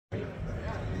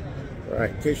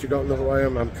Alright, in case you don't know who I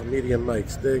am, I'm comedian Mike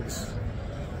Stigs,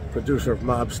 producer of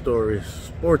Mob Stories,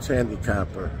 sports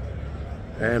handicapper,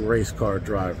 and race car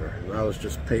driver. And I was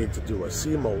just paid to do a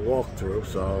SEMA walkthrough,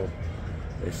 so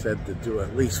they said to do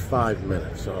at least 5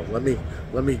 minutes. So let me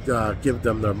give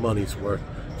them their money's worth.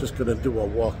 Just gonna do a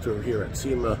walkthrough here at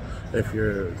SEMA. If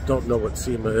you don't know what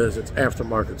SEMA is, it's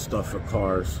aftermarket stuff for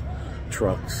cars,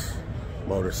 trucks,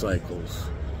 motorcycles,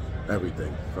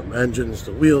 everything from engines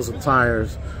to wheels and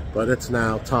tires. But it's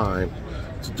now time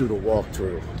to do the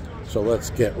walkthrough, so let's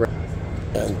get ready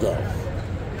and go.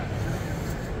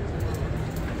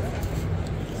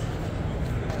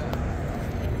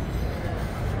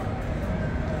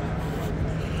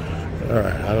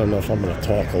 Alright, I don't know if I'm going to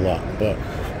talk a lot, but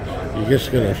you're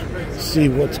just going to see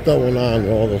what's going on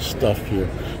with all this stuff here.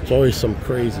 There's always some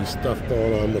crazy stuff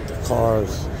going on with the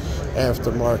cars,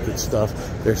 aftermarket stuff.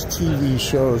 There's TV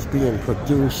shows being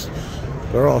produced.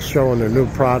 They're all showing their new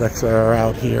products that are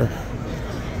out here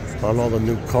on all the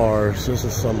new cars. This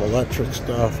is some electric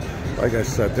stuff. Like I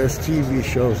said, there's TV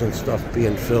shows and stuff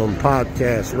being filmed,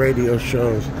 podcasts, radio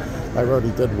shows. I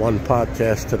already did one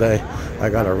podcast today. I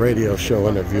got a radio show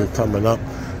interview coming up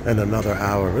in another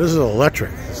hour. This is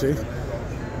electric, see?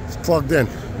 It's plugged in.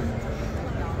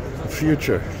 The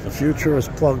future is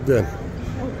plugged in.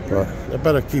 But I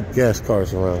better keep gas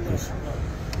cars around because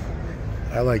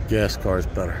I like gas cars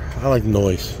better. I like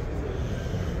noise.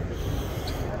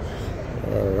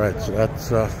 Alright, so that's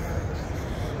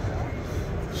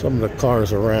some of the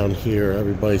cars around here.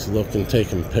 Everybody's looking,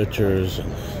 taking pictures,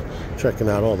 and checking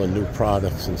out all the new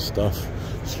products and stuff.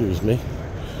 Excuse me.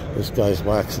 This guy's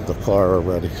waxing the car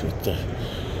already.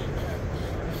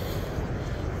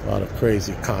 A lot of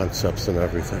crazy concepts and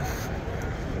everything.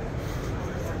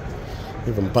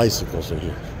 Even bicycles are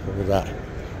here. Look at that.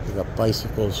 We got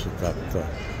bicycles, we got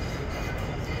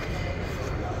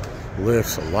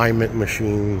lifts, alignment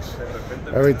machines,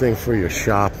 everything for your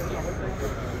shop.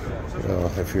 You know,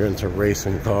 if you're into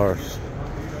racing cars,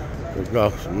 we've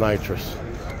got some nitrous,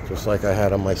 just like I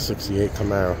had on my '68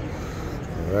 Camaro.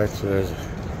 Alright, so there's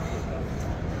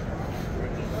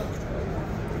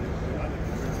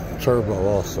turbo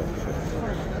also.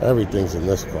 Everything's in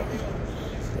this car.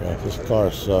 Yeah, this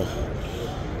car's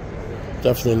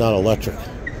definitely not electric.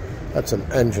 That's an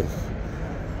engine.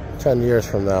 10 years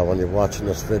from now, when you're watching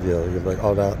this video, you'll be like,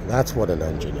 oh, that's what an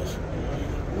engine is.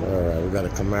 Alright, we got a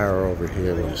Camaro over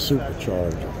here with a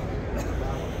supercharger.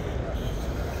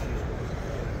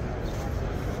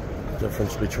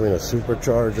 Difference between a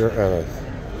supercharger and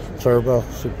a turbo.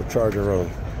 Supercharger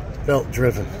owned, belt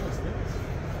driven.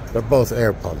 They're both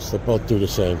air pumps. They both do the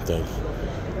same thing.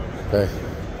 Okay?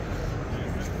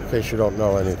 In case you don't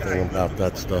know anything about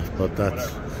that stuff, but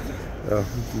that's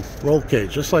roll cage,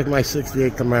 just like my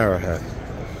 '68 Camaro had.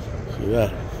 See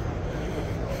that?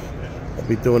 I'll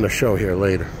be doing a show here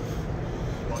later.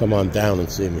 Come on down and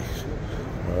see me.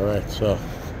 Alright, so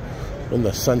I'm in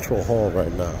the central hall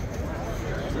right now.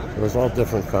 There's all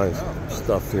different kinds of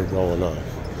stuff here going on.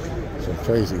 Some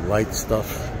crazy light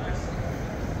stuff.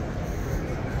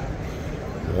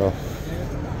 You know?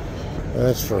 And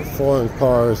it's for foreign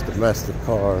cars, domestic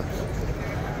cars.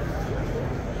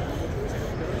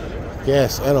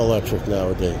 Gas and electric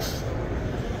nowadays.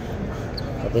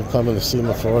 I've been coming to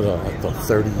SEMA for like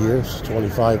 30 years,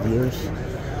 25 years.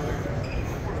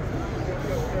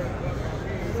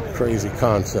 Crazy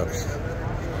concepts.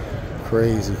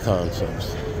 Crazy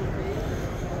concepts.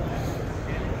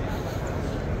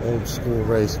 Old school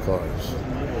race cars.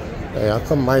 Hey, how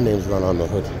come my name's not on the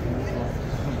hood?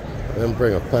 I didn't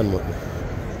bring a pen with me.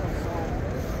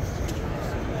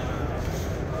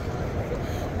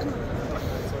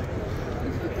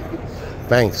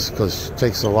 Banks, because it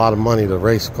takes a lot of money to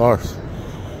race cars.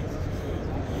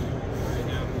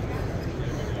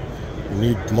 You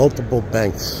need multiple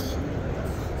banks,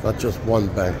 not just one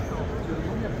bank.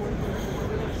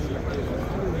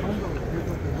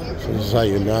 So this is how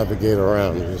you navigate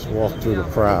around. You just walk through the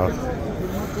crowd,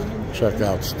 check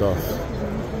out stuff.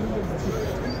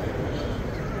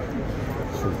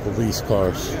 Some police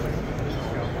cars.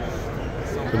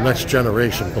 The next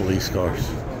generation police cars.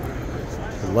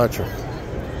 Electric.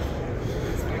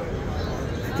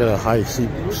 Get a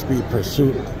high-speed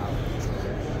pursuit,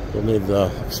 you'll need the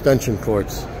extension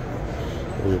cords.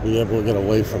 You'll be able to get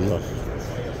away from them.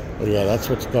 But yeah, that's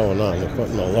what's going on. They're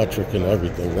putting electric in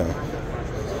everything now.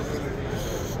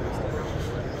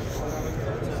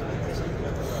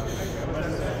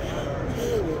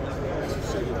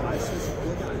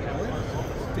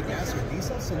 To gas or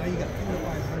diesel, so now you got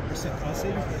 400% cost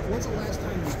savings. When's the last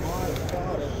time you bought a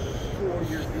product for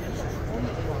your vehicle?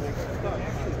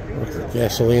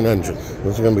 Gasoline engine.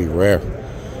 This is going to be rare.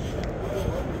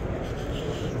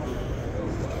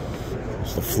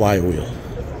 flywheel.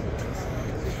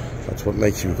 That's what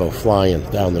makes you go flying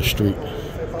down the street,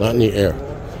 not in the air.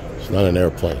 It's not an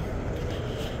airplane.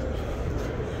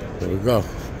 There we go.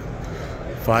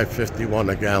 $5.51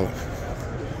 a gallon.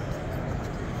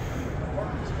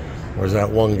 Where's that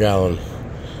 1 gallon?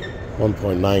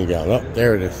 1.9 gallon. Oh,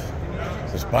 there it is.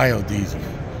 It's biodiesel.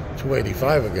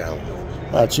 $2.85 a gallon.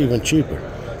 That's even cheaper.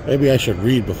 Maybe I should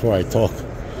read before I talk.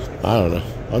 I don't know.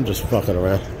 I'm just fucking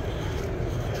around.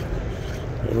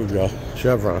 There we go.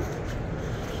 Chevron.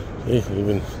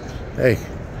 Even, hey,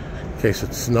 in case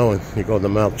it's snowing, you go to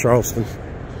Mount Charleston,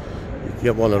 you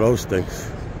get one of those things.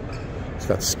 It's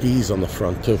got skis on the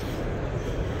front too.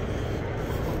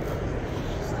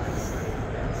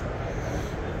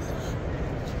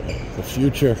 The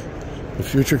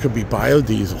future could be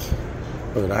biodiesel.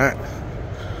 Look at that.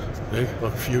 Hey,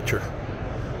 look, future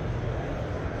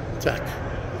tech.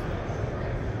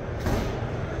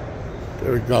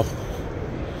 There we go.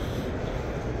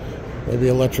 Maybe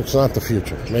electric's not the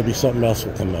future. Maybe something else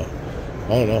will come out. I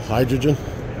don't know. Hydrogen?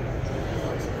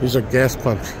 These are gas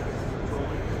pumps.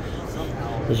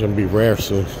 These are going to be rare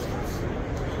soon.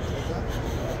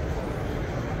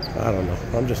 I don't know.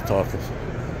 I'm just talking.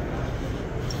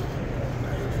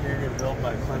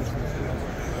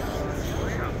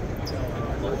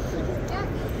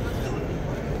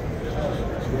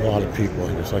 A lot of people.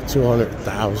 There's like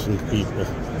 200,000 people.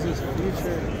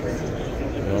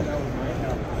 You know,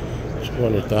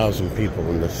 200,000 people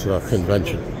in this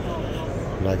convention.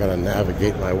 And I gotta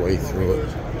navigate my way through it.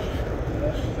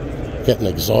 Getting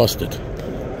exhausted.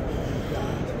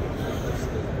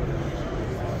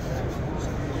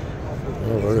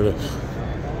 Oh, look at this.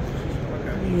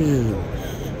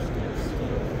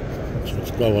 That's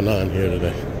what's going on here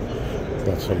today.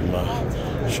 Got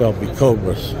some Shelby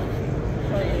Cobras.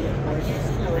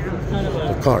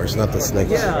 The cars, not the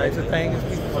snakes. Yeah, it's a thing.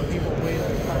 Some people wait.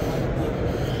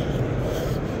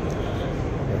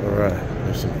 Alright,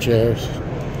 there's some chairs.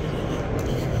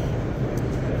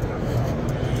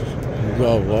 Here we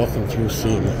go, walking through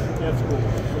SEMA.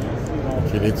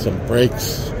 If you need some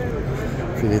breaks,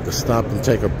 if you need to stop and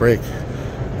take a break,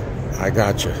 I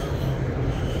got you.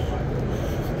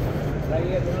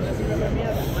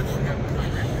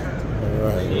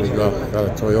 Alright, here we go. Got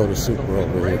a Toyota Supra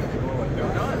over here.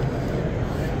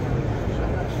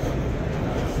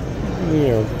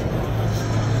 Yeah.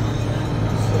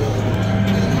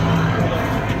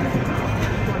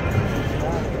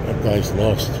 That guy's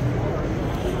lost.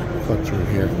 Cut through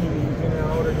here.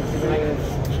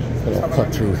 I'll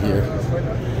cut through here.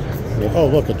 Oh,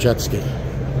 look, a jet ski.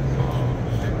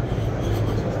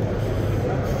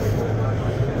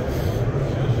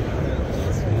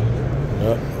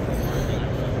 Yep.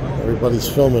 Everybody's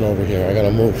filming over here. I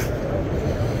gotta move.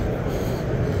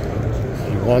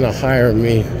 If you want to hire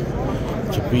me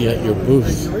to be at your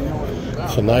booth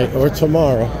tonight or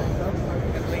tomorrow,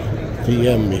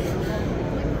 DM me.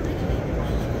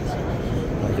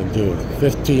 I can do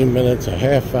 15 minutes, a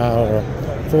half hour,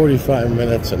 45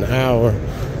 minutes, an hour,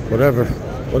 whatever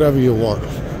you want.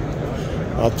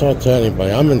 I'll talk to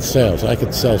anybody. I'm in sales. I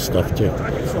could sell stuff too.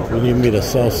 If you need me to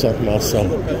sell something, I'll sell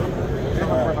it.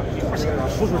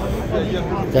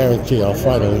 Guarantee I'll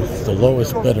find the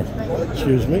lowest bidder.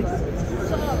 Excuse me.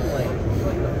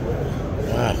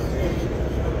 Wow.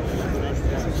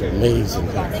 It's amazing.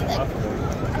 See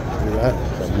that?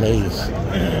 It's amazing.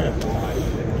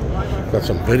 Got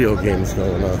some video games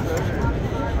going on.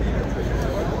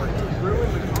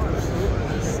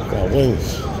 Got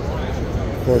wings.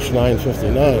 Porsche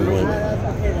 959 wing. I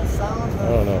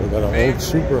don't know. We got an old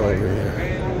Supra over here.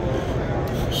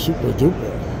 Super duper.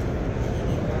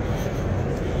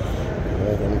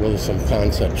 I'm gonna go to some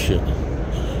concept shit. Here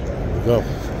we go. I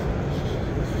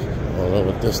don't know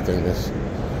what this thing is.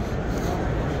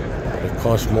 It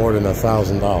costs more than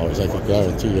 $1,000. I can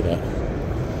guarantee you that.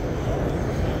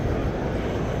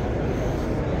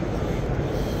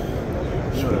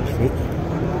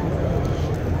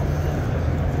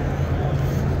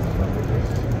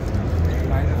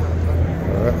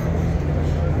 Alright.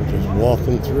 We're just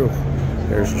walking through.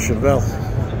 There's a Chevelle.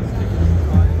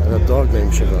 I got a dog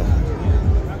named Chevelle.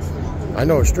 I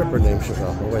know a stripper named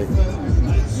Chevelle. Oh, wait.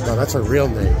 No, that's a real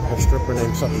name. A stripper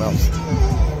named something else.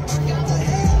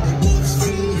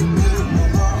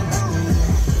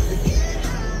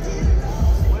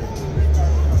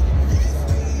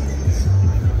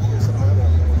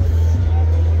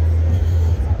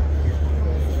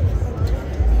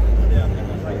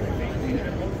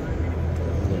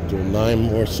 Do 9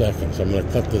 more seconds. I'm going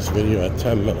to cut this video at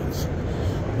 10 minutes.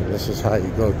 And this is how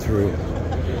you go through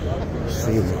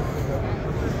SEMA.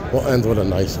 We'll end with a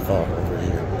nice car over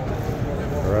here.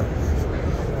 Alright?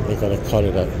 They're gonna cut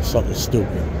it at something stupid.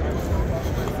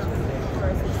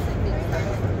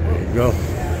 There you go.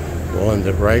 We'll end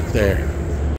it right there.